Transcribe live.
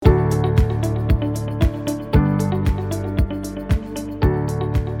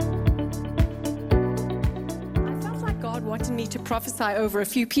prophesy over a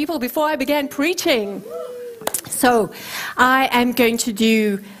few people before I began preaching. So I am going to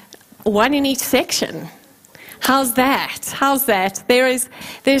do one in each section. How's that? How's that?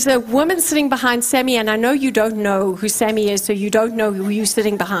 There's a woman sitting behind Sammy, and I know you don't know who Sammy is, so you don't know who you're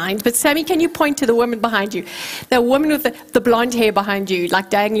sitting behind. But Sammy, can you point to the woman behind you? The woman with the blonde hair behind you, like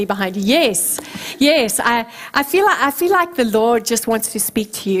diagonally behind you. Yes, yes. I feel like the Lord just wants to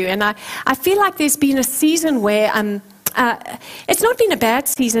speak to you, and I feel like there's been a season where it's not been a bad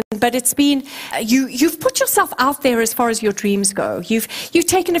season, but it's been you've put yourself out there as far as your dreams go. You've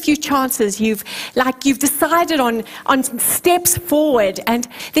taken a few chances. You've decided on steps forward, and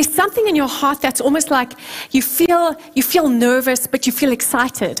there's something in your heart that's almost like you feel nervous, but you feel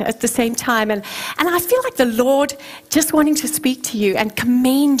excited at the same time. And I feel like the Lord just wanting to speak to you and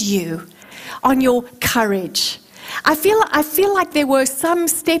commend you on your courage. I feel like there were some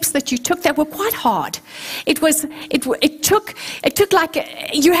steps that you took that were quite hard. It took like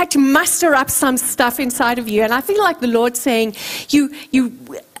you had to muster up some stuff inside of you, and I feel like the Lord saying you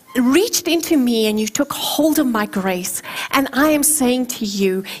reached into me and you took hold of my grace, and I am saying to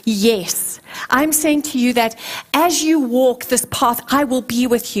you, yes. I'm saying to you that as you walk this path, I will be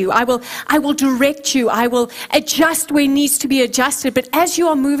with you. I will direct you. I will adjust where needs to be adjusted. But as you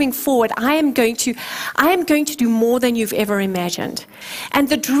are moving forward, I am going to do more than you've ever imagined. And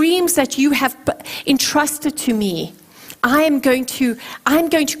the dreams that you have entrusted to me, I am going to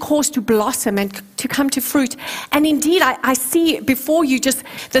cause to blossom and to come to fruit. And indeed, I see before you just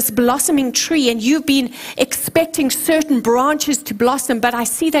this blossoming tree, and you've been expecting certain branches to blossom, but I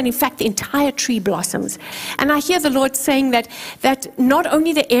see that in fact the entire tree blossoms. And I hear the Lord saying that not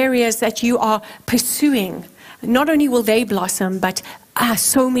only the areas that you are pursuing, not only will they blossom, but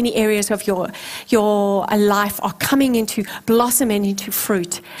so many areas of your life are coming into blossom and into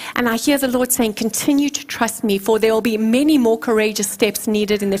fruit. And I hear the Lord saying, continue to trust me, for there will be many more courageous steps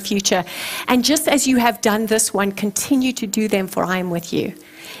needed in the future. And just as you have done this one, continue to do them, for I am with you.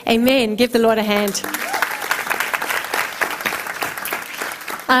 Amen. Give the Lord a hand.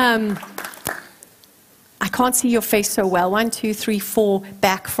 I can't see your face so well. 1, 2, 3, 4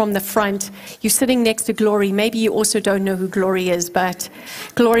 back from the front. You're sitting next to Glory. Maybe you also don't know who Glory is, but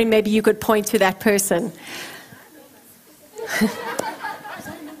Glory, maybe you could point to that person.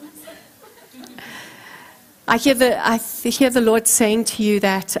 I hear the Lord saying to you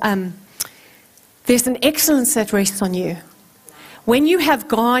that there's an excellence that rests on you. When you have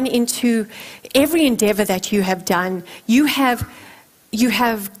gone into every endeavor that you have done, you have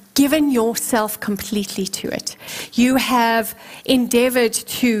given yourself completely to it. You have endeavored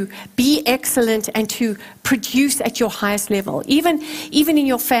to be excellent and to produce at your highest level. Even in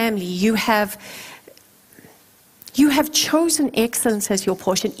your family, you have chosen excellence as your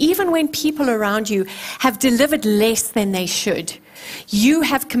portion. Even when people around you have delivered less than they should, you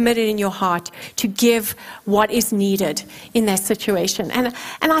have committed in your heart to give what is needed in that situation. And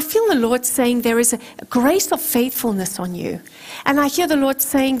I feel the Lord saying there is a grace of faithfulness on you. And I hear the Lord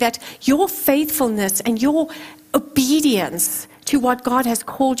saying that your faithfulness and your obedience to what God has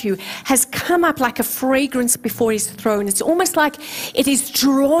called you has come up like a fragrance before his throne. It's almost like it is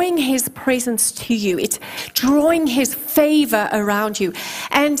drawing his presence to you. It's drawing his favor around you.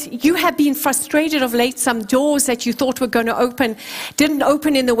 And you have been frustrated of late. Some doors that you thought were going to open didn't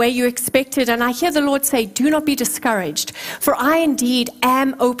open in the way you expected. And I hear the Lord say, do not be discouraged, for I indeed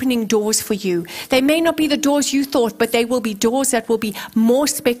am opening doors for you. They may not be the doors you thought, but they will be doors that will be more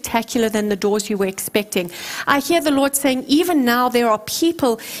spectacular than the doors you were expecting. I hear the Lord saying, even now there are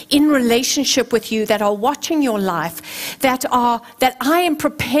people in relationship with you that are watching your life, that I am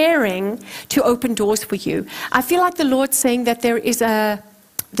preparing to open doors for you. I feel like the Lord saying that there is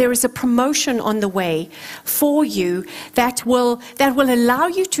a promotion on the way for you that will allow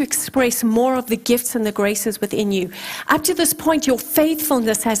you to express more of the gifts and the graces within you. Up to this point, your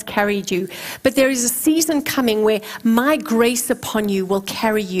faithfulness has carried you, but there is a season coming where my grace upon you will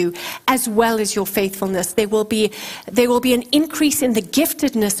carry you as well as your faithfulness. There will be an increase in the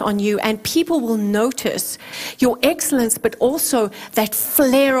giftedness on you, and people will notice your excellence, but also that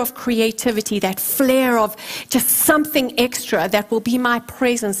flair of creativity, that flair of just something extra that will be my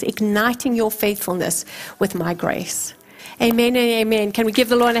presence, igniting your faithfulness with my grace. Amen and amen. Can we give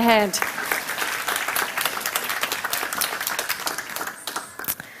the Lord a hand?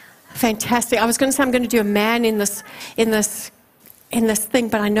 Fantastic. I was going to say I'm going to do a man in this thing,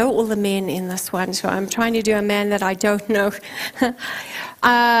 but I know all the men in this one, so I'm trying to do a man that I don't know.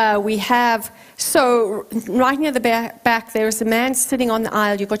 We have, so right near the back, there is a man sitting on the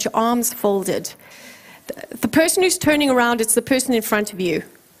aisle. You've got your arms folded. The person who's turning around, it's the person in front of you.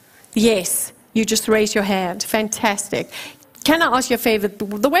 Yes, you just raise your hand. Fantastic. can I ask you a favor?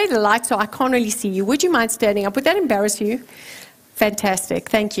 The way the lights are, I can't really see you. Would you mind standing up? Would that embarrass you? Fantastic.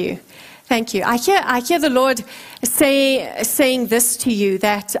 Thank you. Thank you. I hear the Lord saying this to you,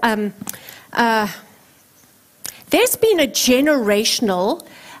 that there's been a generational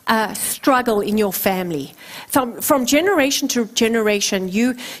struggle in your family. From generation to generation,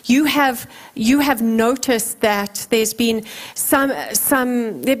 you have noticed that there's been some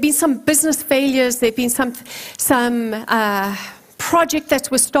business failures. There've been some project that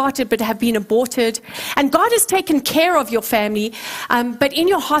was started but have been aborted, and God has taken care of your family, but in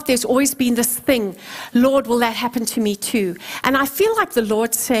your heart there's always been this thing, Lord, will that happen to me too? And I feel like the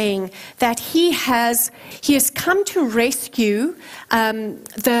Lord's saying that He has come to rescue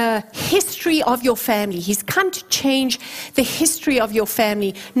the history of your family. He's come to change the history of your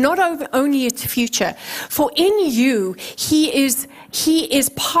family, not only its future. For in you, He is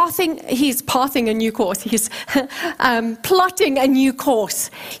pathing a new course. He is plotting a new course.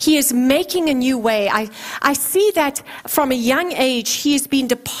 He is making a new way. I see that from a young age, He has been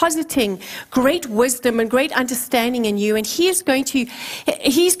depositing great wisdom and great understanding in you, and He's going to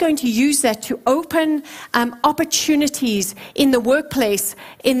use that to open opportunities in the workplace,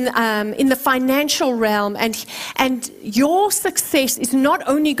 in the financial realm, and your success is not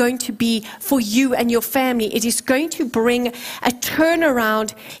only going to be for you and your family. It is going to bring a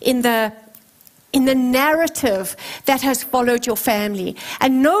turnaround in the narrative that has followed your family.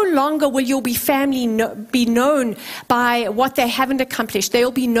 And no longer will your family be known by what they haven't accomplished.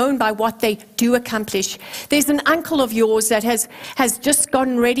 They'll be known by what they do accomplish. There's an uncle of yours that has just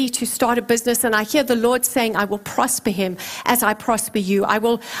gotten ready to start a business, and I hear the Lord saying, I will prosper him as I prosper you. I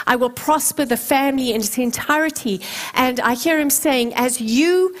will prosper the family in its entirety. And I hear Him saying, as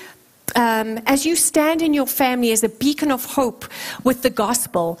you stand in your family as a beacon of hope with the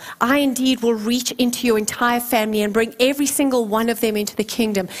gospel, I indeed will reach into your entire family and bring every single one of them into the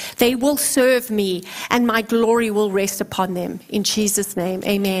kingdom. They will serve me, and my glory will rest upon them. In Jesus' name,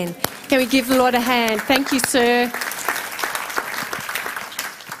 amen. Can we give the Lord a hand? Thank you, sir.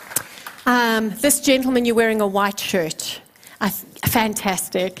 This gentleman, you're wearing a white shirt.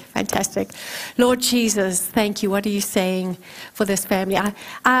 Fantastic, fantastic. Lord Jesus, thank you. What are you saying for this family?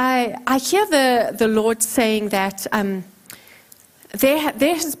 I hear the Lord saying that there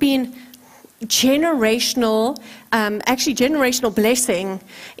has been generational blessing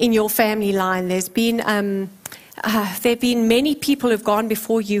in your family line. There have been many people who have gone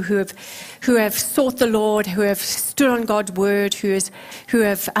before you who have sought the Lord, who have stood on God's word, who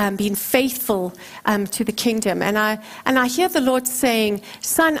have been faithful to the kingdom. And I hear the Lord saying,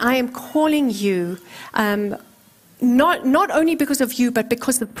 son, I am calling you, not only because of you, but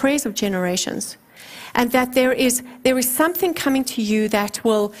because of the prayers of generations. And that there is something coming to you that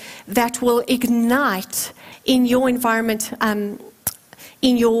will ignite in your environment,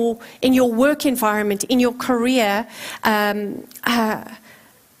 in your work environment, in your career,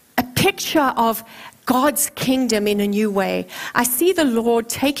 a picture of God's kingdom in a new way. I see the Lord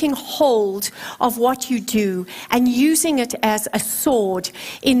taking hold of what you do and using it as a sword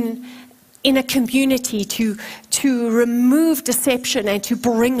in a community to remove deception and to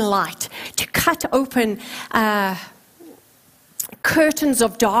bring light, to cut open curtains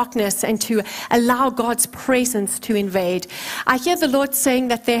of darkness and to allow God's presence to invade. I hear the Lord saying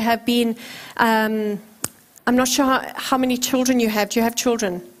that there have been, I'm not sure how many children you have. Do you have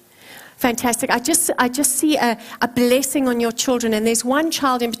children? Fantastic. I just see a blessing on your children, and there's one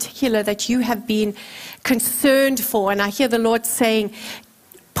child in particular that you have been concerned for, and I hear the Lord saying,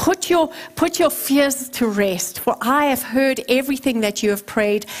 Put your fears to rest, for I have heard everything that you have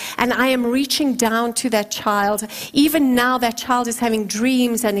prayed, and I am reaching down to that child. Even now that child is having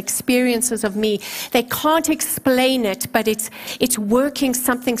dreams and experiences of me. They can't explain it, but it's working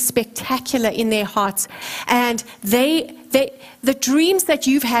something spectacular in their hearts. And the dreams that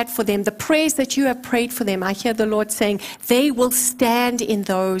you've had for them, the prayers that you have prayed for them, I hear the Lord saying, they will stand in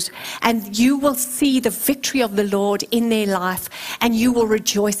those, and you will see the victory of the Lord in their life, and you will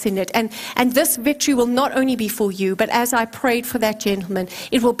rejoice in it. And this victory will not only be for you, but as I prayed for that gentleman,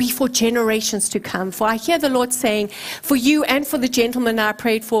 it will be for generations to come. For I hear the Lord saying, for you and for the gentleman I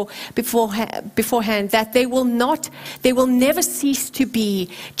prayed for beforehand, that they will never cease to be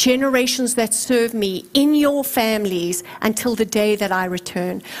generations that serve me in your families until the day that I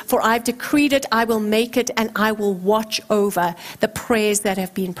return. For I've decreed it, I will make it, and I will watch over the prayers that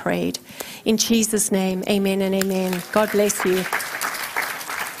have been prayed. In Jesus' name, amen and amen. God bless you.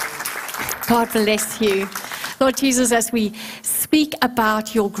 God bless you. Lord Jesus, as we speak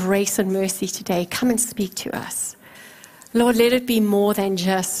about your grace and mercy today, come and speak to us. Lord, let it be more than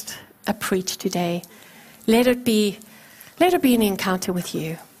just a preach today. Let it be Let it be an encounter with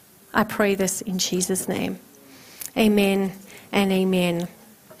you. I pray this in Jesus' name. Amen and amen.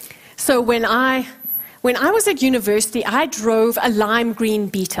 So when I was at university, I drove a lime green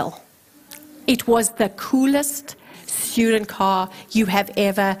Beetle. It was the coolest student car you have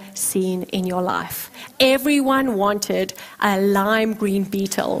ever seen in your life. Everyone wanted a lime green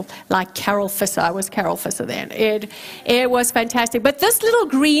Beetle like Carol Fisser. I was Carol Fisser then. It was fantastic. But this little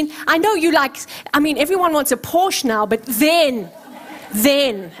green, I know everyone wants a Porsche now, but then,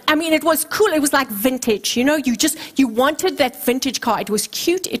 it was cool. It was like vintage, you wanted that vintage car. It was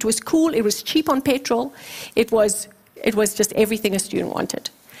cute, it was cool, it was cheap on petrol. It was just everything a student wanted.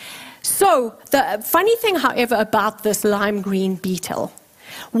 So the funny thing, however, about this lime green Beetle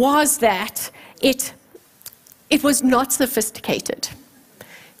was that it was not sophisticated.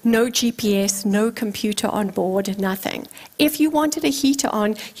 No GPS, no computer on board, nothing. If you wanted a heater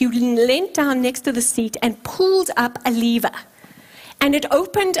on, you leant down next to the seat and pulled up a lever. And it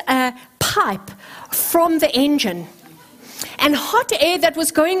opened a pipe from the engine. And hot air that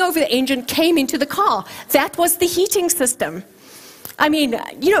was going over the engine came into the car. That was the heating system.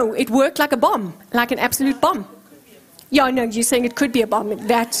 It worked like a bomb, like an absolute bomb. Yeah, no, you're saying it could be a bomb.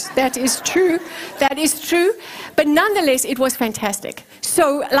 That is true. That is true. But nonetheless, it was fantastic.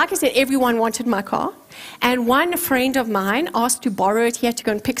 So, like I said, everyone wanted my car. And one friend of mine asked to borrow it. He had to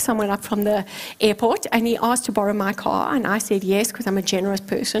go and pick someone up from the airport. And he asked to borrow my car. And I said yes, because I'm a generous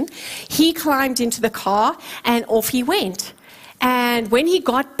person. He climbed into the car and off he went. And when he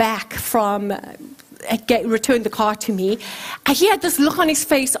got back from... returned the car to me, he had this look on his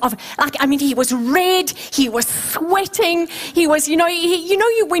face of, he was red, he was sweating, he was,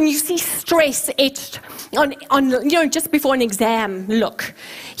 when you see stress etched on just before an exam look.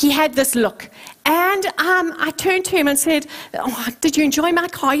 He had this look. And I turned to him and said, did you enjoy my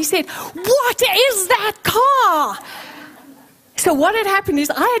car? He said, what is that car? So what had happened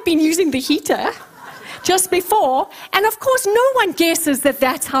is I had been using the heater just before, and of course no one guesses that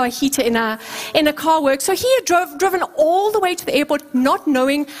that's how a heater in a car works. So he had driven all the way to the airport not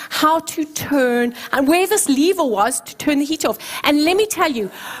knowing how to turn and where this lever was to turn the heater off. And let me tell you,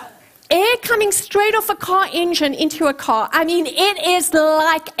 air coming straight off a car engine into a car, it is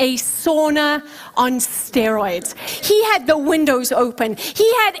like a sauna on steroids. He had the windows open. He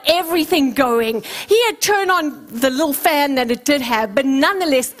had everything going. He had turned on the little fan that it did have, but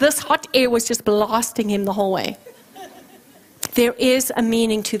nonetheless, this hot air was just blasting him the whole way. There is a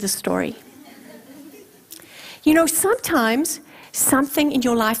meaning to the story. Sometimes something in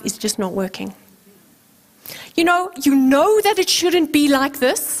your life is just not working. You know that it shouldn't be like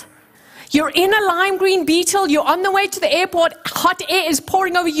this. You're in a lime green Beetle, you're on the way to the airport, hot air is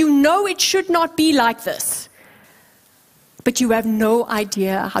pouring over, you know it should not be like this. But you have no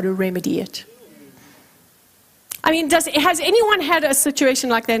idea how to remedy it. Has anyone had a situation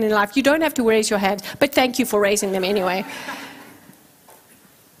like that in life? You don't have to raise your hand, but thank you for raising them anyway.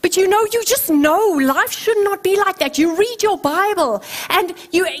 But you just know life should not be like that. You read your Bible and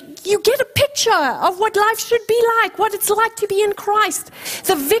you get a picture of what life should be like, what it's like to be in Christ.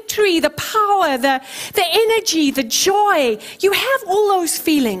 The victory, the power, the energy, the joy. You have all those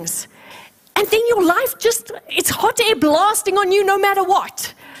feelings. And then your life it's hot air blasting on you no matter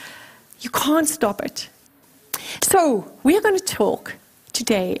what. You can't stop it. So we're going to talk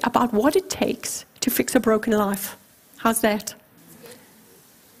today about what it takes to fix a broken life. How's that?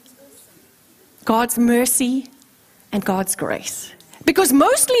 God's mercy and God's grace. Because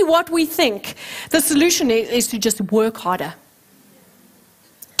mostly what we think the solution is to just work harder.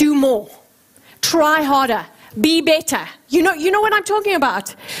 Do more. Try harder. Be better. You know what I'm talking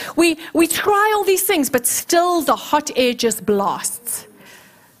about. We try all these things, but still the hot air just blasts.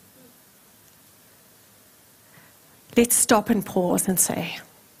 Let's stop and pause and say,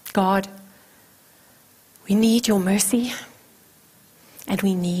 God, we need your mercy and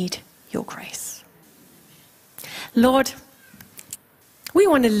we need your grace. Lord, we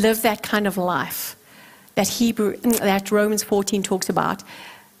want to live that kind of life that Romans 14 talks about.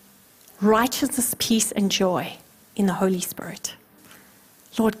 Righteousness, peace, and joy in the Holy Spirit.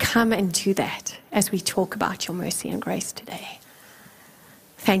 Lord, come and do that as we talk about your mercy and grace today.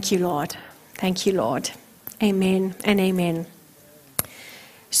 Thank you, Lord. Thank you, Lord. Amen and amen.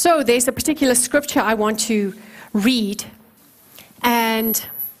 So there's a particular scripture I want to read, and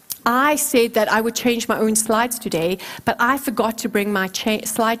I said that I would change my own slides today, but I forgot to bring my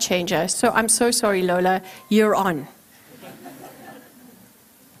slide changer. So I'm so sorry, Lola. You're on.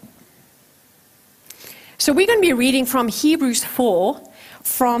 So we're going to be reading from Hebrews 4,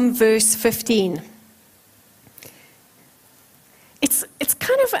 from verse 15. It's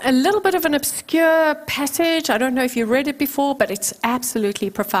kind of a little bit of an obscure passage. I don't know if you read it before, but it's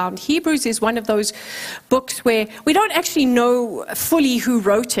absolutely profound. Hebrews is one of those books where we don't actually know fully who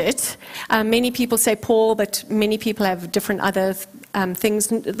wrote it. Many people say Paul, but many people have different other things.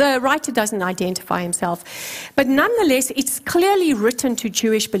 The writer doesn't identify himself. But nonetheless, it's clearly written to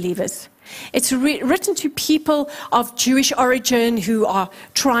Jewish believers. It's written to people of Jewish origin who are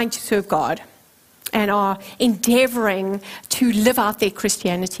trying to serve God and are endeavoring to live out their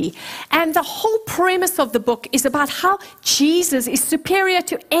Christianity. And the whole premise of the book is about how Jesus is superior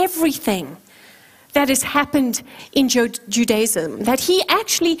to everything that has happened in Judaism, that he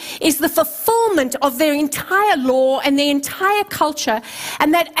actually is the fulfillment of their entire law and their entire culture,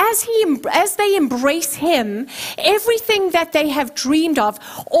 and that as they embrace him, everything that they have dreamed of,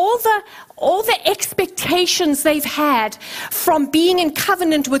 all the expectations they've had from being in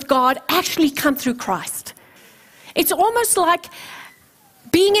covenant with God actually come through Christ. It's almost like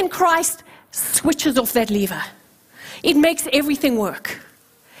being in Christ switches off that lever. It makes everything work.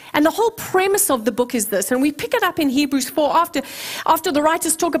 And the whole premise of the book is this, and we pick it up in Hebrews 4 after the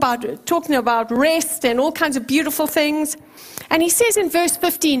writers talking about rest and all kinds of beautiful things. And he says in verse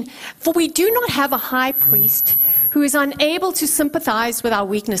 15, "For we do not have a high priest who is unable to sympathize with our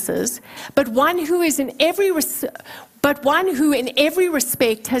weaknesses, but one who in every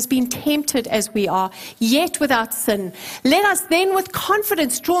respect has been tempted as we are, yet without sin. Let us then with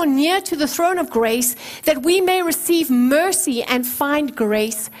confidence draw near to the throne of grace, that we may receive mercy and find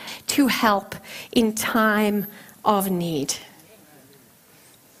grace to help in time of need."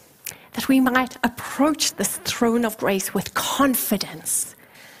 That we might approach this throne of grace with confidence,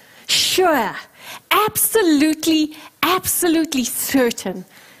 sure, absolutely certain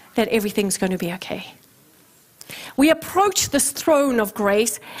that everything's going to be okay. We approach this throne of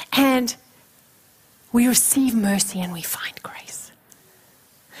grace and we receive mercy and we find grace.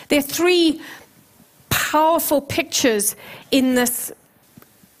 There are three powerful pictures in this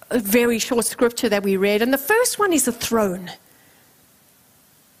very short scripture that we read. And the first one is a throne.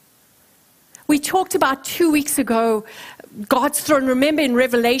 We talked about 2 weeks ago God's throne, remember in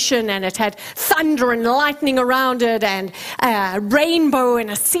Revelation, and it had thunder and lightning around it, and a rainbow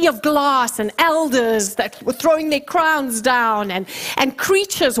and a sea of glass, and elders that were throwing their crowns down, and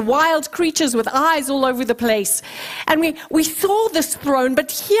creatures, wild creatures with eyes all over the place. And we saw this throne,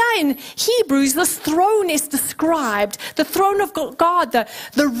 but here in Hebrews, this throne is described, the throne of God, the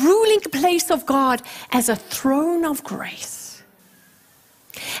ruling place of God, as a throne of grace.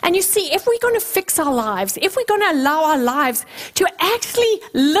 And you see, if we're going to fix our lives, if we're going to allow our lives to actually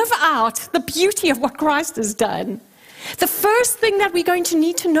live out the beauty of what Christ has done, the first thing that we're going to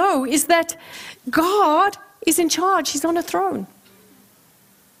need to know is that God is in charge. He's on a throne.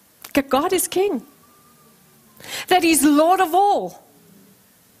 That God is king. That he's Lord of all.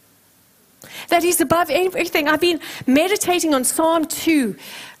 That he's above everything. I've been meditating on Psalm 2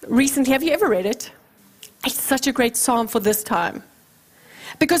 recently. Have you ever read it? It's such a great psalm for this time.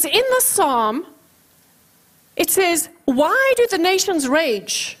 Because in the psalm, it says, why do the nations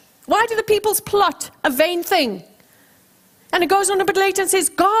rage? Why do the peoples plot a vain thing? And it goes on a bit later and says,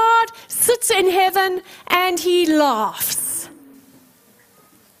 God sits in heaven and he laughs.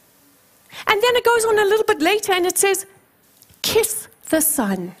 And then it goes on a little bit later and it says, kiss the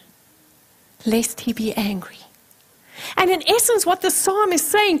Son, lest he be angry. And in essence, what the psalm is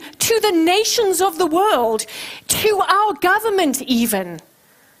saying to the nations of the world, to our government even,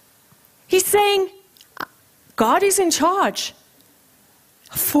 he's saying, God is in charge.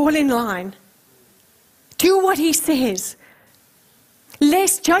 Fall in line. Do what he says.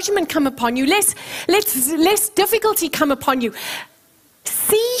 Lest judgment come upon you. Less difficulty come upon you.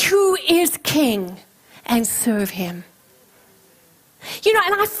 See who is king and serve him. You know,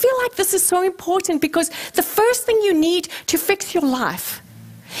 and I feel like this is so important because the first thing you need to fix your life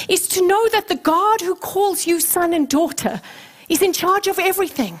is to know that the God who calls you son and daughter is in charge of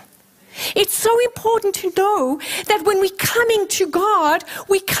everything. It's so important to know that when we're coming to God,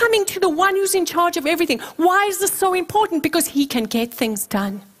 we're coming to the one who's in charge of everything. Why is this so important? Because he can get things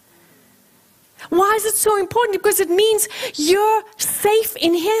done. Why is it so important? Because it means you're safe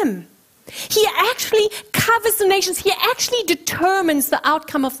in him. He actually covers the nations. He actually determines the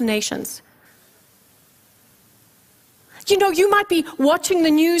outcome of the nations. You know, you might be watching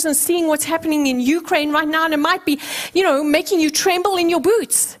the news and seeing what's happening in Ukraine right now, and it might be, you know, making you tremble in your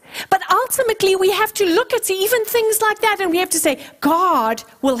boots. But ultimately, we have to look at even things like that, and we have to say, God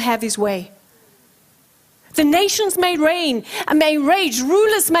will have his way. The nations may reign and may rage.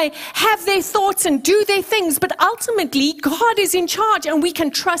 Rulers may have their thoughts and do their things, but ultimately, God is in charge, and we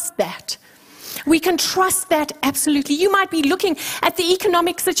can trust that. We can trust that absolutely. You might be looking at the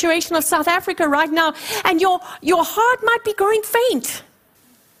economic situation of South Africa right now, and your heart might be growing faint.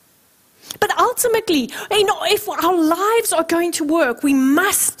 But ultimately, if our lives are going to work, we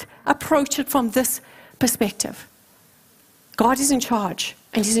must approach it from this perspective. God is in charge,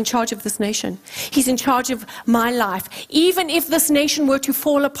 and He's in charge of this nation. He's in charge of my life. Even if this nation were to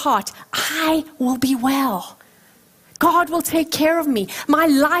fall apart, I will be well. God will take care of me. My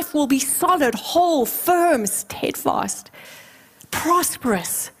life will be solid, whole, firm, steadfast,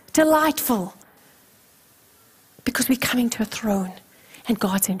 prosperous, delightful. Because we're coming to a throne, and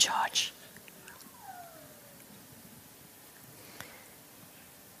God's in charge.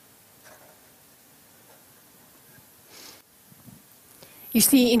 You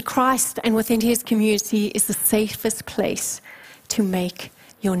see, in Christ and within His community is the safest place to make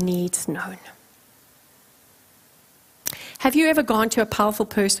your needs known. Have you ever gone to a powerful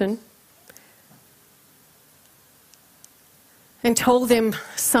person and told them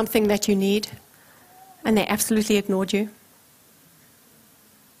something that you need, and they absolutely ignored you?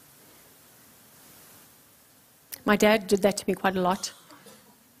 My dad did that to me quite a lot,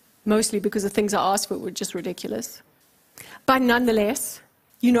 mostly because the things I asked for were just ridiculous. But nonetheless,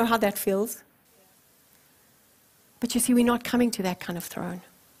 you know how that feels. But you see, we're not coming to that kind of throne.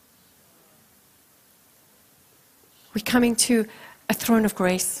 We're coming to a throne of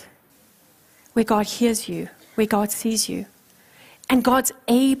grace, where God hears you, where God sees you, and God's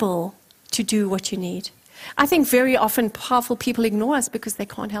able to do what you need. I think very often powerful people ignore us because they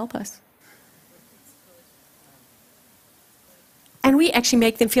can't help us. And we actually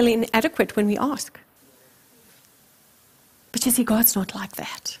make them feel inadequate when we ask. But you see, God's not like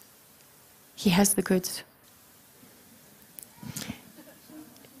that. He has the goods.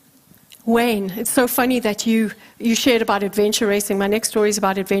 Wayne, it's so funny that you shared about adventure racing. My next story is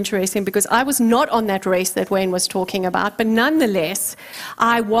about adventure racing, because I was not on that race that Wayne was talking about, but nonetheless,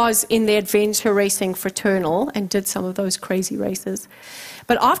 I was in the adventure racing fraternal and did some of those crazy races.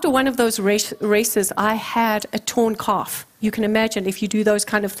 But after one of those races, I had a torn calf. You can imagine, if you do those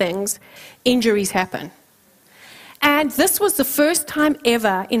kind of things, injuries happen. And this was the first time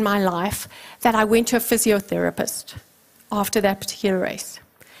ever in my life that I went to a physiotherapist after that particular race.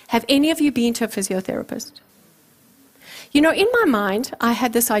 Have any of you been to a physiotherapist? You know, in my mind, I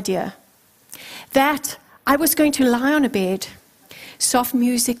had this idea that I was going to lie on a bed, soft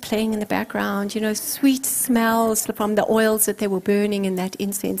music playing in the background, sweet smells from the oils that they were burning in that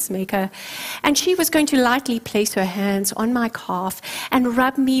incense maker. And she was going to lightly place her hands on my calf and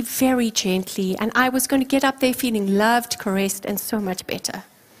rub me very gently. And I was going to get up there feeling loved, caressed, and so much better.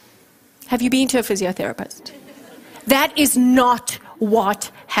 Have you been to a physiotherapist? That is not what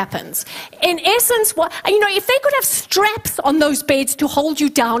happens. In essence, if they could have straps on those beds to hold you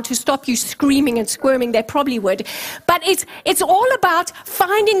down, to stop you screaming and squirming, they probably would. But it's all about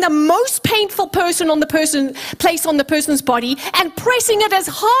finding the most painful place on the person's body and pressing it as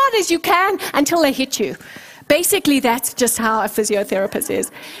hard as you can until they hit you. Basically, that's just how a physiotherapist is.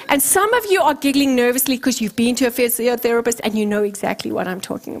 And some of you are giggling nervously because you've been to a physiotherapist and you know exactly what I'm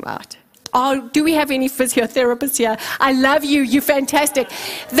talking about. Oh, do we have any physiotherapists here? I love you. You're fantastic.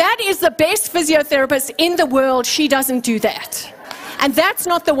 That is the best physiotherapist in the world. She doesn't do that. And that's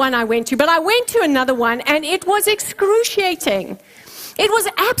not the one I went to. But I went to another one, and it was excruciating. It was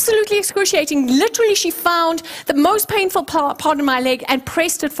absolutely excruciating. Literally, she found the most painful part of my leg and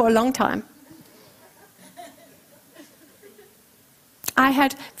pressed it for a long time. I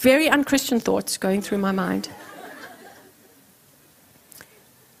had very unchristian thoughts going through my mind.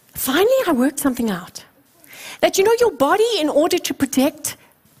 Finally, I worked something out. That, your body, in order to protect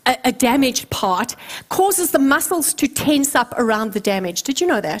a damaged part, causes the muscles to tense up around the damage. Did you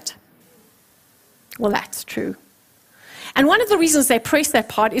know that? Well, that's true. And one of the reasons they press that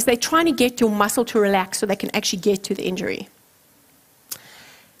part is they're trying to get your muscle to relax so they can actually get to the injury.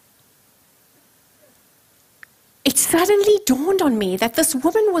 It suddenly dawned on me that this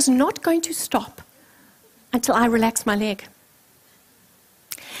woman was not going to stop until I relaxed my leg.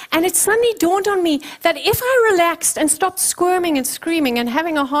 And it suddenly dawned on me that if I relaxed and stopped squirming and screaming and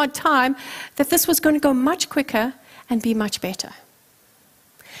having a hard time, that this was going to go much quicker and be much better.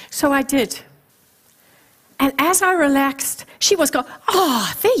 So I did. And as I relaxed, she was going,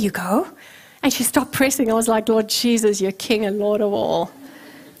 "Oh, there you go." And she stopped pressing. I was like, "Lord Jesus, you're King and Lord of all."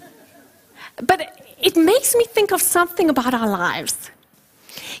 But it makes me think of something about our lives.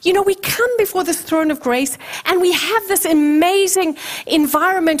 You know, we come before this throne of grace and we have this amazing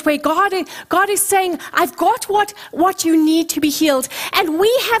environment where God is saying, I've got what you need to be healed. And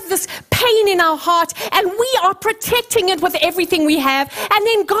we have this pain in our heart and we are protecting it with everything we have. And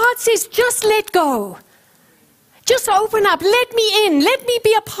then God says, just let go. Just open up. Let me in. Let me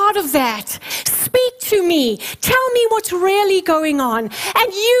be a part of that. Speak to me. Tell me what's really going on.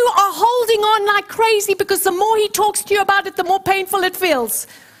 And you are holding on like crazy because the more he talks to you about it, the more painful it feels.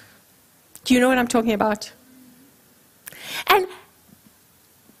 Do you know what I'm talking about? And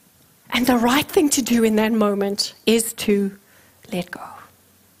the right thing to do in that moment is to let go.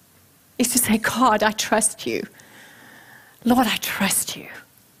 Is to say, God, I trust you. Lord, I trust you.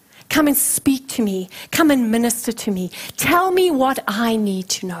 Come and speak to me. Come and minister to me. Tell me what I need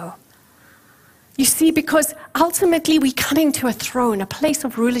to know. You see, because ultimately we're coming to a throne, a place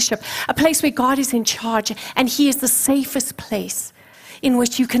of rulership, a place where God is in charge, and he is the safest place in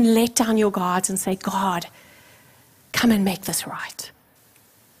which you can let down your guards and say, God, come and make this right.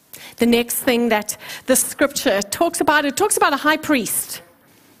 The next thing that the scripture talks about a high priest.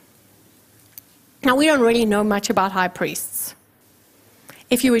 Now, we don't really know much about high priests.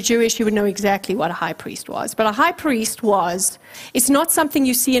 If you were Jewish, you would know exactly what a high priest was. But a high priest it's not something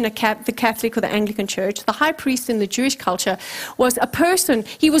you see in the Catholic or the Anglican church. The high priest in the Jewish culture was a person,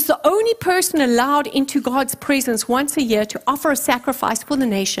 he was the only person allowed into God's presence once a year to offer a sacrifice for the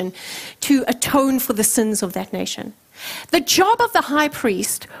nation to atone for the sins of that nation. The job of the high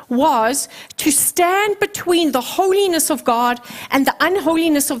priest was to stand between the holiness of God and the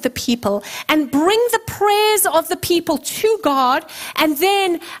unholiness of the people and bring the prayers of the people to God and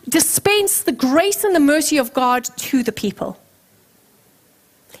then dispense the grace and the mercy of God to the people.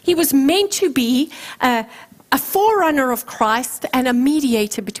 He was meant to be a forerunner of Christ and a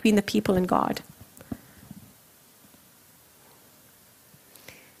mediator between the people and God.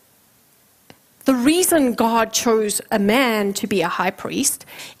 The reason God chose a man to be a high priest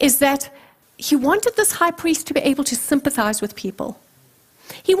is that he wanted this high priest to be able to sympathize with people.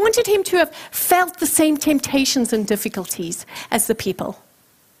 He wanted him to have felt the same temptations and difficulties as the people.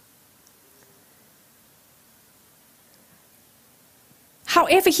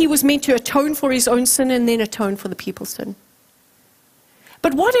 However, he was meant to atone for his own sin and then atone for the people's sin.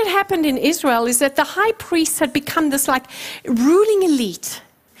 But what had happened in Israel is that the high priests had become this like ruling elite.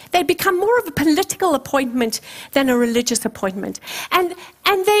 They'd become more of a political appointment than a religious appointment. And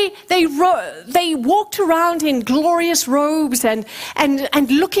they walked around in glorious robes and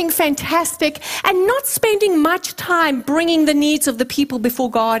looking fantastic and not spending much time bringing the needs of the people before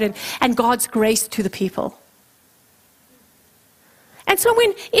God and God's grace to the people. And so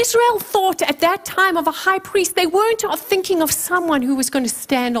when Israel thought at that time of a high priest, they weren't thinking of someone who was going to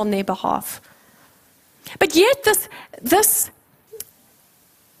stand on their behalf. But yet this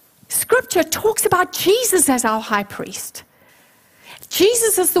Scripture talks about Jesus as our high priest.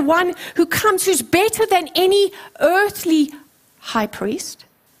 Jesus is the one who comes, who's better than any earthly high priest,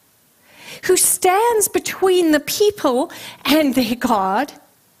 who stands between the people and their God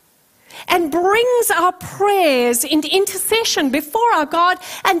and brings our prayers in intercession before our God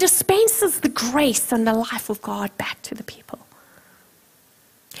and dispenses the grace and the life of God back to the people.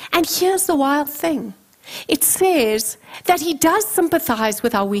 And here's the wild thing. It says that he does sympathize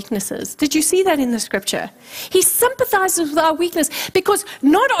with our weaknesses. Did you see that in the scripture? He sympathizes with our weakness because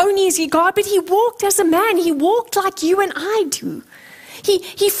not only is he God, but he walked as a man. He walked like you and I do. He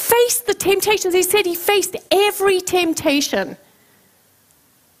faced the temptations. He said he faced every temptation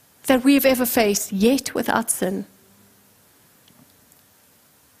that we have ever faced, yet without sin.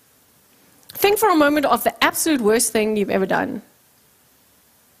 Think for a moment of the absolute worst thing you've ever done.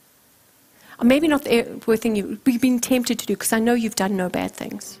 Or maybe not the worst thing you've been tempted to do, because I know you've done no bad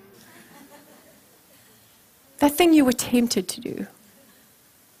things. That thing you were tempted to do.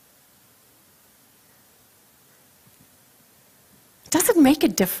 Does it make a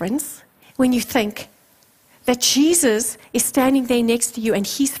difference when you think that Jesus is standing there next to you and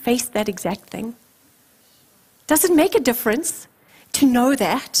he's faced that exact thing? Does it make a difference to know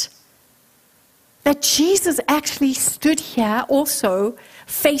that Jesus actually stood here also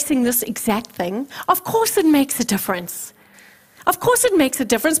facing this exact thing? Of course it makes a difference. Of course it makes a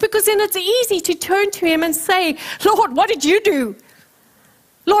difference, because then it's easy to turn to him and say, Lord, what did you do?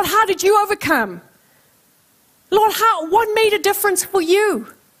 Lord, how did you overcome? Lord, what made a difference for you?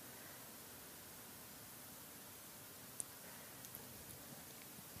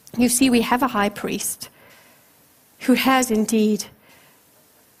 You see, we have a high priest who has indeed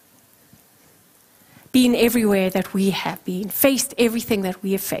been everywhere that we have been, faced everything that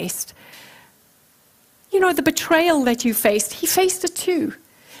we have faced. You know, the betrayal that you faced, he faced it too.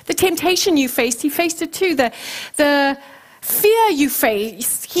 The temptation you faced, he faced it too. The fear you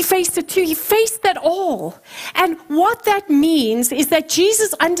faced, he faced it too. He faced that all. And what that means is that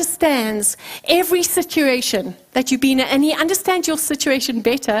Jesus understands every situation that you've been in, and he understands your situation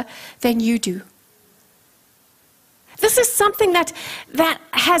better than you do. This is something that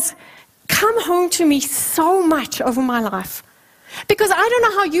has come home to me so much over my life. Because I don't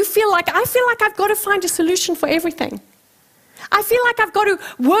know how you feel like. I feel like I've got to find a solution for everything. I feel like I've got to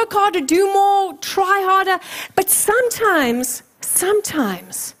work harder, do more, try harder. But sometimes,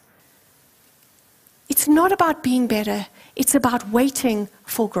 it's not about being better. It's about waiting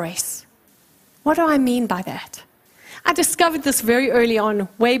for grace. What do I mean by that? I discovered this very early on,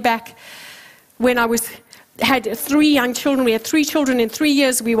 way back when I had 3 young children. We had 3 children in 3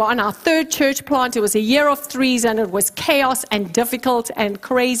 years. We were on our 3rd church plant. It was a year of 3s, and it was chaos and difficult and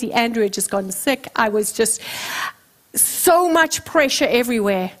crazy. Andrew had just gotten sick. I was just so much pressure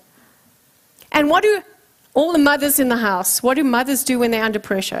everywhere. And what do all the mothers in the house, what do mothers do when they're under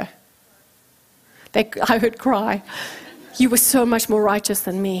pressure? I heard cry. You were so much more righteous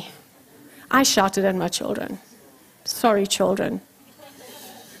than me. I shouted at my children. Sorry, children.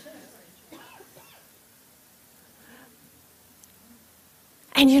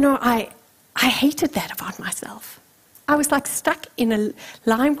 And you know, I hated that about myself. I was like stuck in a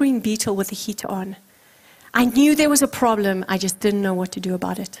lime green Beetle with the heat on. I knew there was a problem, I just didn't know what to do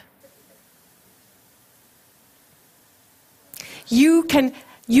about it. You can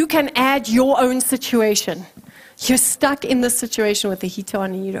add your own situation. You're stuck in this situation with the heat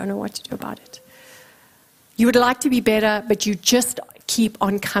on and you don't know what to do about it. You would like to be better, but you just keep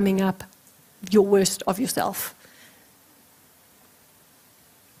on coming up your worst of yourself.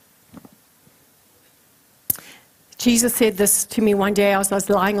 Jesus said this to me one day. I was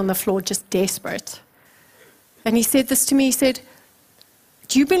lying on the floor just desperate. And he said this to me. He said,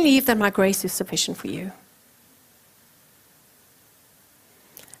 do you believe that my grace is sufficient for you?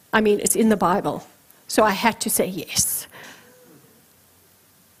 I mean, it's in the Bible. So I had to say yes.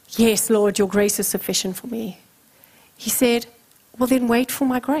 Yes, Lord, your grace is sufficient for me. He said, well, then wait for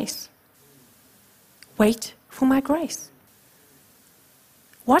my grace. Wait for my grace.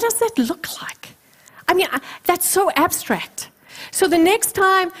 What does that look like? I mean, that's so abstract. So the next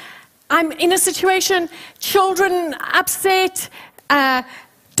time I'm in a situation, children upset,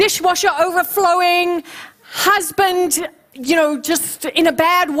 dishwasher overflowing, husband, just in a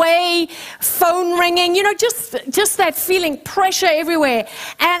bad way, phone ringing, just that feeling, pressure everywhere.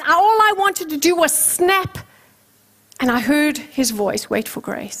 And all I wanted to do was snap. And I heard his voice, wait for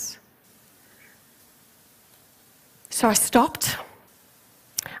grace. So I stopped.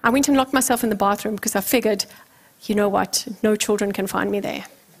 I went and locked myself in the bathroom because I figured, you know what, no children can find me there.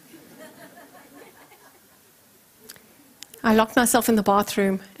 I locked myself in the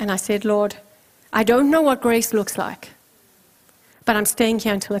bathroom and I said, Lord, I don't know what grace looks like, but I'm staying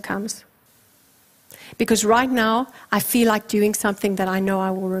here until it comes. Because right now, I feel like doing something that I know I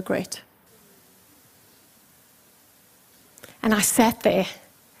will regret. And I sat there.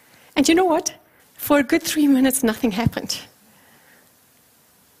 And you know what? For a good 3 minutes, nothing happened.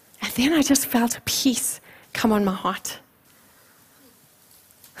 And then I just felt a peace come on my heart.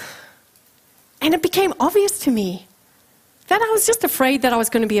 And it became obvious to me that I was just afraid that I was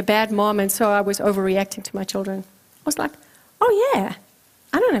going to be a bad mom, and so I was overreacting to my children. I was like, oh yeah,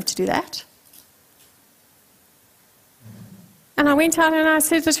 I don't have to do that. And I went out and I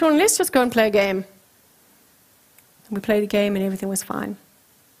said to the children, let's just go and play a game. And we played a game and everything was fine.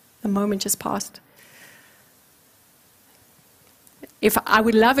 The moment just passed. If I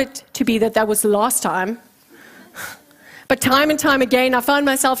would love it to be that was the last time. But time and time again, I found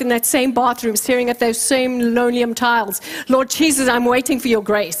myself in that same bathroom, staring at those same linoleum tiles. Lord Jesus, I'm waiting for your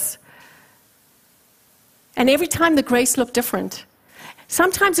grace. And every time the grace looked different.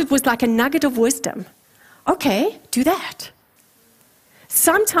 Sometimes it was like a nugget of wisdom. Okay, do that.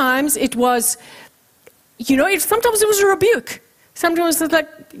 Sometimes it was, sometimes it was a rebuke. Sometimes it was like,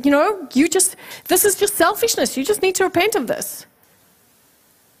 this is just selfishness. You just need to repent of this.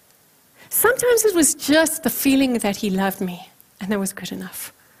 Sometimes it was just the feeling that he loved me, and that was good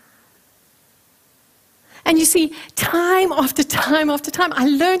enough. And you see, time after time after time, I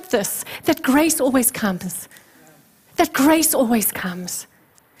learned this, that grace always comes. That grace always comes.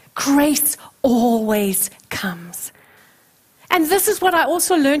 Grace always comes. And this is what I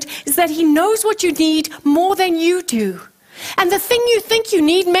also learned, is that he knows what you need more than you do. And the thing you think you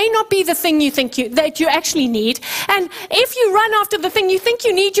need may not be the thing you think that you actually need. And if you run after the thing you think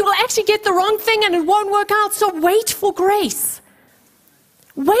you need, you will actually get the wrong thing and it won't work out. So wait for grace.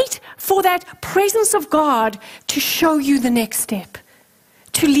 Wait for that presence of God to show you the next step,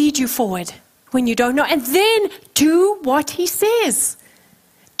 to lead you forward when you don't know. And then do what he says.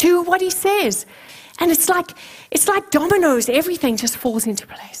 Do what he says. And it's like dominoes. Everything just falls into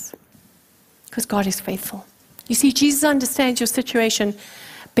place. Because God is faithful. You see, Jesus understands your situation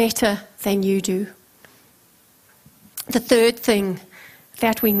better than you do. The third thing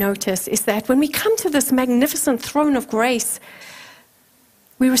that we notice is that when we come to this magnificent throne of grace,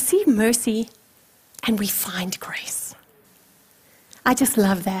 we receive mercy and we find grace. I just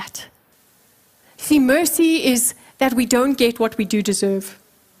love that. See, mercy is that we don't get what we do deserve.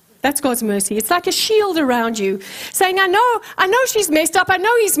 That's God's mercy. It's like a shield around you, saying, I know she's messed up, I know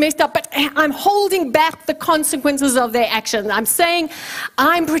he's messed up, but I'm holding back the consequences of their actions. I'm saying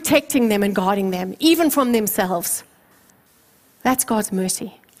I'm protecting them and guarding them, even from themselves. That's God's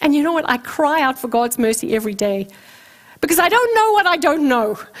mercy. And you know what? I cry out for God's mercy every day. Because I don't know what I don't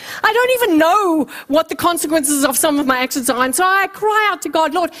know. I don't even know what the consequences of some of my actions are. And so I cry out to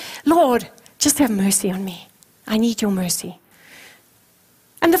God, Lord, just have mercy on me. I need your mercy.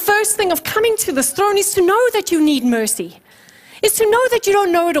 And the first thing of coming to this throne is to know that you need mercy. Is to know that you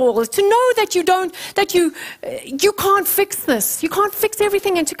don't know it all. Is to know that you can't fix this. You can't fix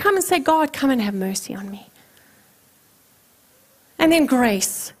everything. And to come and say, God, come and have mercy on me. And then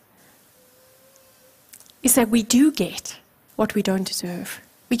grace is that we do get what we don't deserve.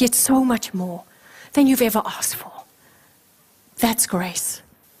 We get so much more than you've ever asked for. That's grace.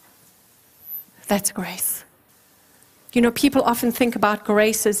 That's grace. You know, people often think about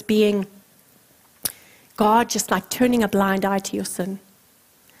grace as being God just like turning a blind eye to your sin.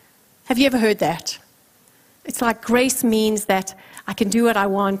 Have you ever heard that? It's like grace means that I can do what I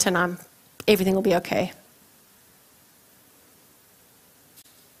want and everything will be okay.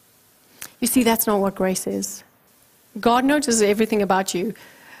 You see, that's not what grace is. God notices everything about you.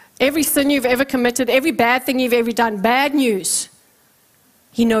 Every sin you've ever committed, every bad thing you've ever done, bad news,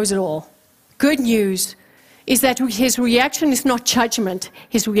 he knows it all. Good news is that his reaction is not judgment.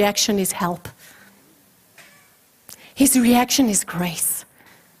 His reaction is help. His reaction is grace.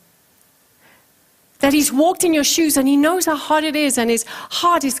 That he's walked in your shoes and he knows how hard it is and his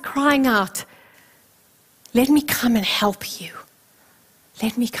heart is crying out, let me come and help you.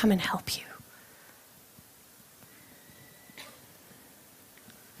 Let me come and help you.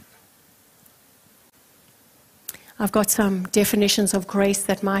 I've got some definitions of grace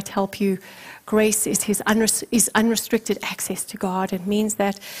that might help you. Grace is unrestricted access to God. It means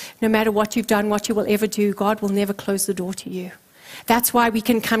that no matter what you've done, what you will ever do, God will never close the door to you. That's why we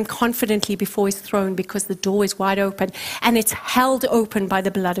can come confidently before his throne, because the door is wide open and it's held open by the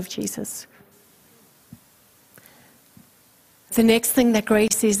blood of Jesus. The next thing that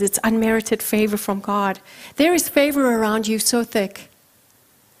grace is, it's unmerited favor from God. There is favor around you so thick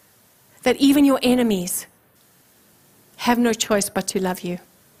that even your enemies have no choice but to love you.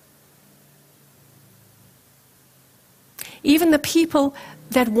 Even the people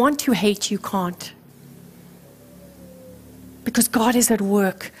that want to hate you can't. Because God is at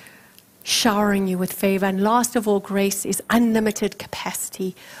work showering you with favor. And last of all, grace is unlimited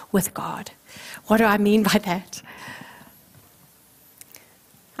capacity with God. What do I mean by that?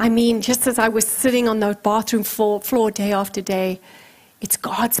 I mean, just as I was sitting on the bathroom floor day after day, it's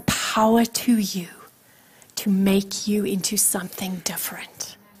God's power to you to make you into something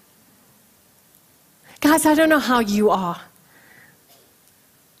different. Guys, I don't know how you are.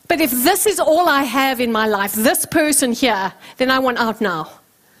 But if this is all I have in my life, this person here, then I want out now.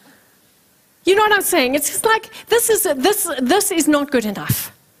 You know what I'm saying? It's just like, this is not good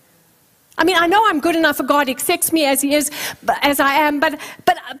enough. I mean, I know I'm good enough for God. He accepts me as he is, as I am, but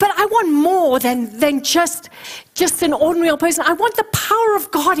I want more than just an ordinary person. I want the power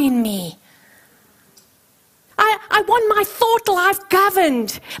of God in me. I want my thought life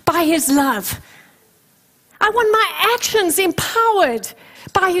governed by his love. I want my actions empowered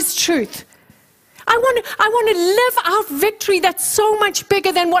by his truth. I want to live out victory that's so much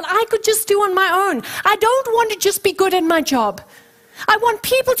bigger than what I could just do on my own. I don't want to just be good at my job. I want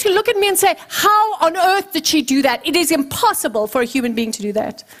people to look at me and say, how on earth did she do that? It is impossible for a human being to do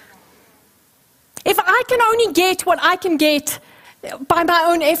that. If I can only get what I can get by my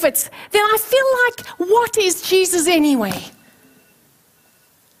own efforts, then I feel like, what is Jesus anyway?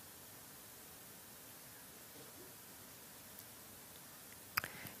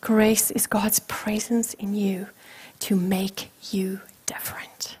 Grace is God's presence in you to make you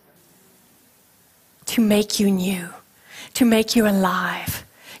different, to make you new, to make you alive,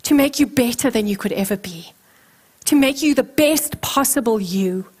 to make you better than you could ever be, to make you the best possible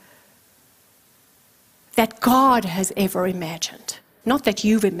you that God has ever imagined. Not that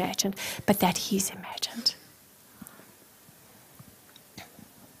you've imagined, but that he's imagined.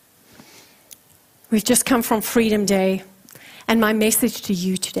 We've just come from Freedom Day, and my message to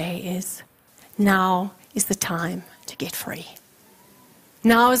you today is, now is the time to get free.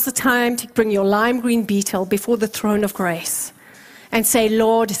 Now is the time to bring your lime green beetle before the throne of grace and say,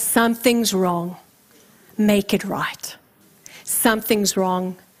 Lord, something's wrong. Make it right. Something's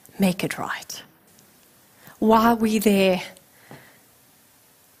wrong. Make it right. While we're there,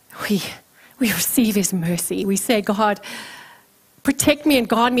 we receive His mercy. We say, God, protect me and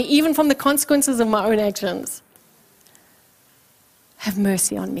guard me even from the consequences of my own actions. Have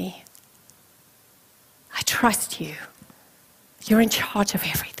mercy on me. I trust you. You're in charge of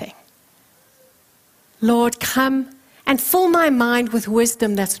everything. Lord, come and fill my mind with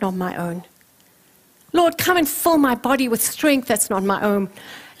wisdom that's not my own. Lord, come and fill my body with strength that's not my own.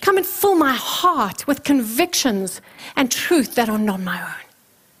 Come and fill my heart with convictions and truth that are not my own.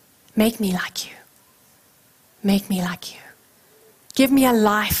 Make me like you. Make me like you. Give me a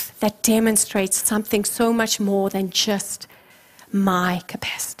life that demonstrates something so much more than just my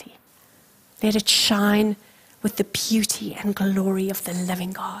capacity. Let it shine with the beauty and glory of the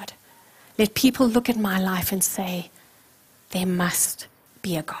living God. Let people look at my life and say, there must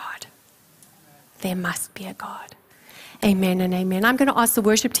be a God. There must be a God. Amen and amen. I'm going to ask the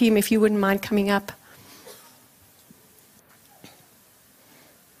worship team if you wouldn't mind coming up.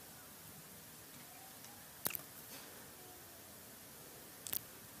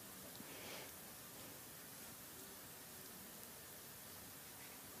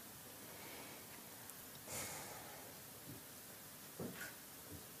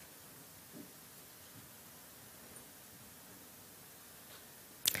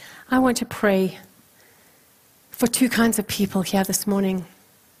 I want to pray for two kinds of people here this morning.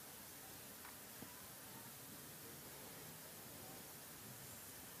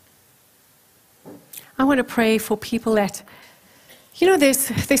 I want to pray for people that,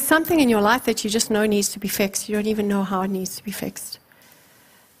 there's something in your life that you just know needs to be fixed. You don't even know how it needs to be fixed.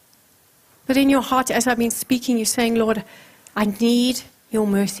 But in your heart, as I've been speaking, you're saying, Lord, I need your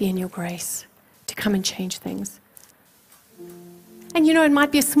mercy and your grace to come and change things. And it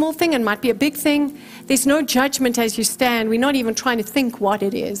might be a small thing, it might be a big thing. There's no judgment as you stand. We're not even trying to think what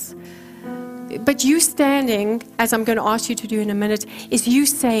it is. But you standing, as I'm going to ask you to do in a minute, is you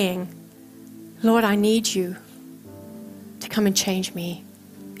saying, Lord, I need you to come and change me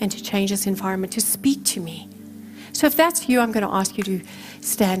and to change this environment, to speak to me. So if that's you, I'm going to ask you to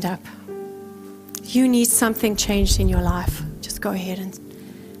stand up. You need something changed in your life. Just go ahead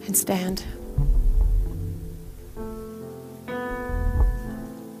and stand.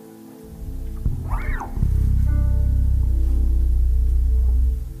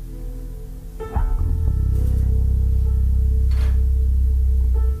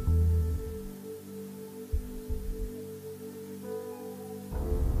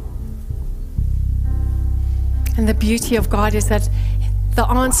 And the beauty of God is that the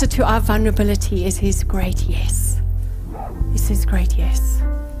answer to our vulnerability is His great yes. It's His great yes.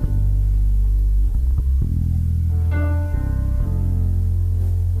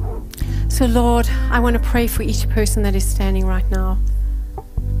 So Lord, I want to pray for each person that is standing right now.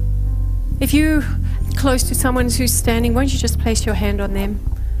 If you're close to someone who's standing, won't you just place your hand on them?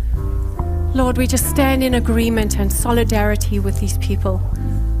 Lord, we just stand in agreement and solidarity with these people.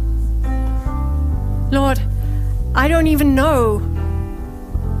 Lord, I don't even know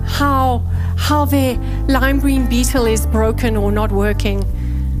how their lime green beetle is broken or not working.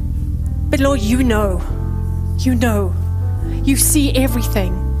 But Lord, you know. You see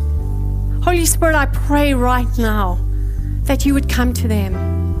everything. Holy Spirit, I pray right now that you would come to them.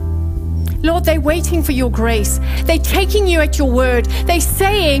 Lord, they're waiting for your grace. They're taking you at your word. They're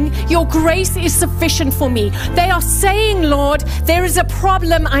saying, your grace is sufficient for me. They are saying, Lord, there is a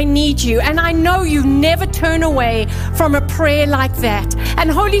problem, I need you. And I know you never turn away from a prayer like that.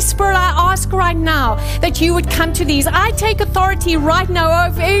 And Holy Spirit, I ask right now that you would come to these. I take authority right now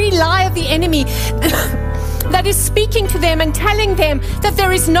over every lie of the enemy that is speaking to them and telling them that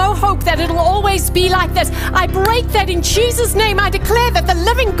there is no hope, that it'll always be like this. I break that in Jesus' name. I declare that the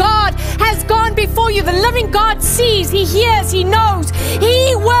living God has gone before you. The living God sees, He hears, He knows.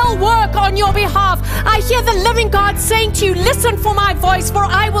 He will work on your behalf. I hear the living God saying to you, listen for my voice, for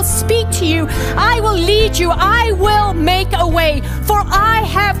I will speak to you. I will lead you. I will make a way, for I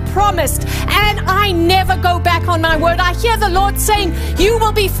have promised, and I never go back on my word. I hear the Lord saying, you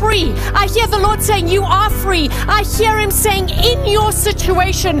will be free. I hear the Lord saying, you are free. free. I hear him saying, in your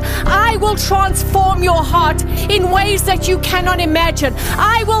situation, I will transform your heart in ways that you cannot imagine.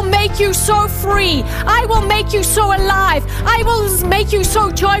 I will make you so free. I will make you so alive. I will make you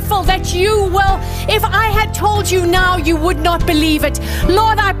so joyful that you will, if I had told you now, you would not believe it.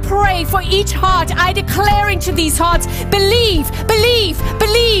 Lord, I pray for each heart. I declare into these hearts, believe, believe,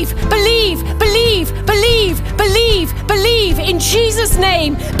 believe, believe, believe, believe, believe, believe in Jesus'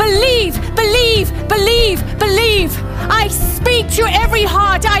 name. Believe, believe, believe, believe. I speak to every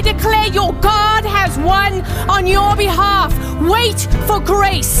heart. I declare your God has won on your behalf. Wait for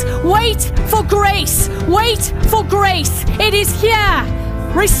grace. Wait for grace. Wait for grace. It is here.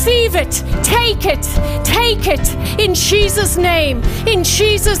 Receive it. Take it. Take it. In Jesus' name. In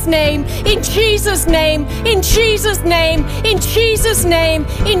Jesus' name. In Jesus' name. In Jesus' name. In Jesus' name.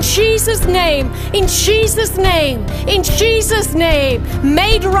 In Jesus' name. In Jesus' name. In Jesus' name.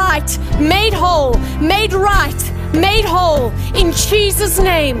 Made right. Made whole. Made right. Made whole. In Jesus'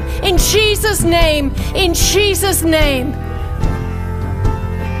 name. In Jesus' name. In Jesus' name. Do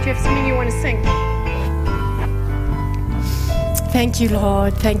you have something you want to sing? Thank you,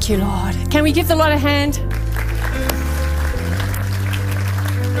 Lord. Thank you, Lord. Can we give the Lord a hand?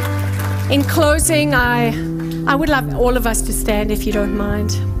 In closing, I would love all of us to stand if you don't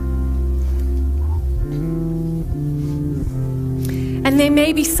mind. And there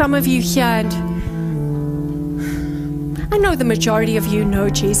may be some of you here, and I know the majority of you know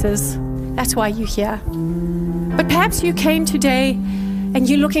Jesus. That's why you're here. But perhaps you came today and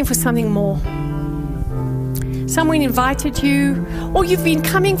you're looking for something more. Someone invited you, or you've been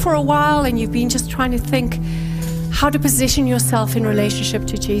coming for a while and you've been just trying to think how to position yourself in relationship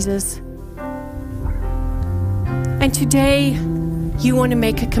to Jesus. And today you want to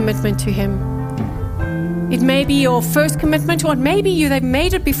make a commitment to him. It may be your first commitment, or maybe they've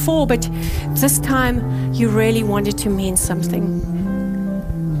made it before, but this time you really want it to mean something.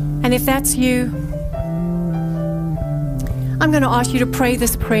 And if that's you, I'm going to ask you to pray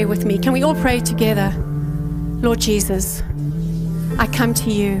this prayer with me. Can we all pray together? Lord Jesus, I come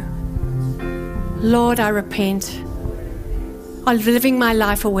to you. Lord, I repent of living my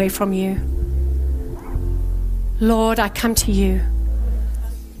life away from you. Lord, I come to you.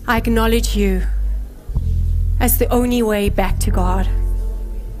 I acknowledge you as the only way back to God.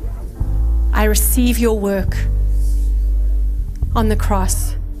 I receive your work on the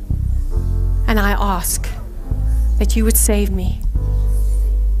cross, and I ask that you would save me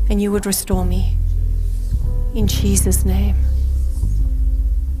and you would restore me. In Jesus' name.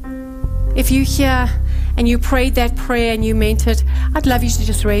 If you're here and you prayed that prayer and you meant it, I'd love you to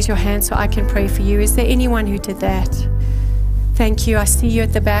just raise your hand so I can pray for you. Is there anyone who did that? Thank you. I see you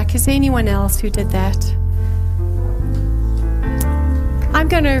at the back. Is there anyone else who did that? I'm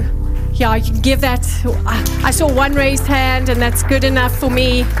going to, I can give that. I saw one raised hand, and that's good enough for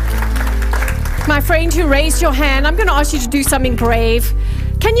me. My friend who raised your hand, I'm going to ask you to do something brave.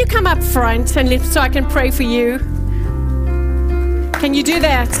 Can you come up front and so I can pray for you? Can you do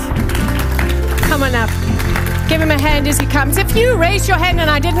that? Come on up. Give him a hand as he comes. If you raised your hand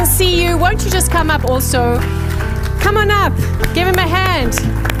and I didn't see you, won't you just come up also? Come on up. Give him a hand.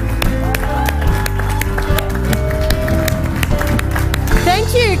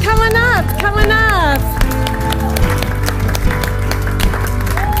 Thank you. Come on up. Come on up.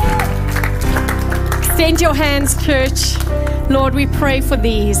 Extend your hands, church. Lord, we pray for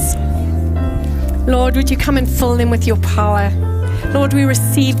these. Lord, would you come and fill them with your power? Lord, we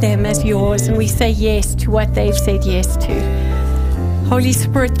receive them as yours, and we say yes to what they've said yes to. Holy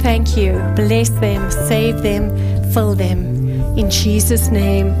Spirit, thank you. Bless them, save them, fill them. In Jesus'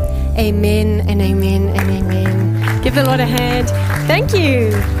 name, amen and amen and amen. Give the Lord a hand. Thank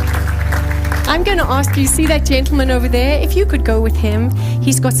you. I'm going to ask you, see that gentleman over there? If you could go with him.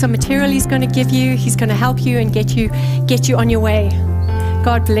 He's got some material he's going to give you. He's going to help you and get you on your way.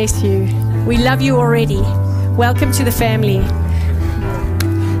 God bless you. We love you already. Welcome to the family.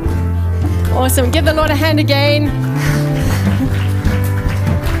 Awesome. Give the Lord a hand again.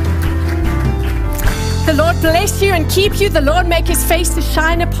 The Lord bless you and keep you. The Lord make his face to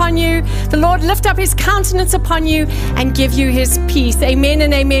shine upon you. The Lord lift up his countenance upon you and give you his peace. Amen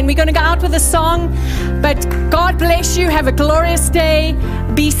and amen. We're going to go out with a song, but God bless you. Have a glorious day.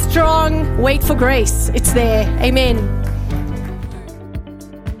 Be strong. Wait for grace. It's there. Amen.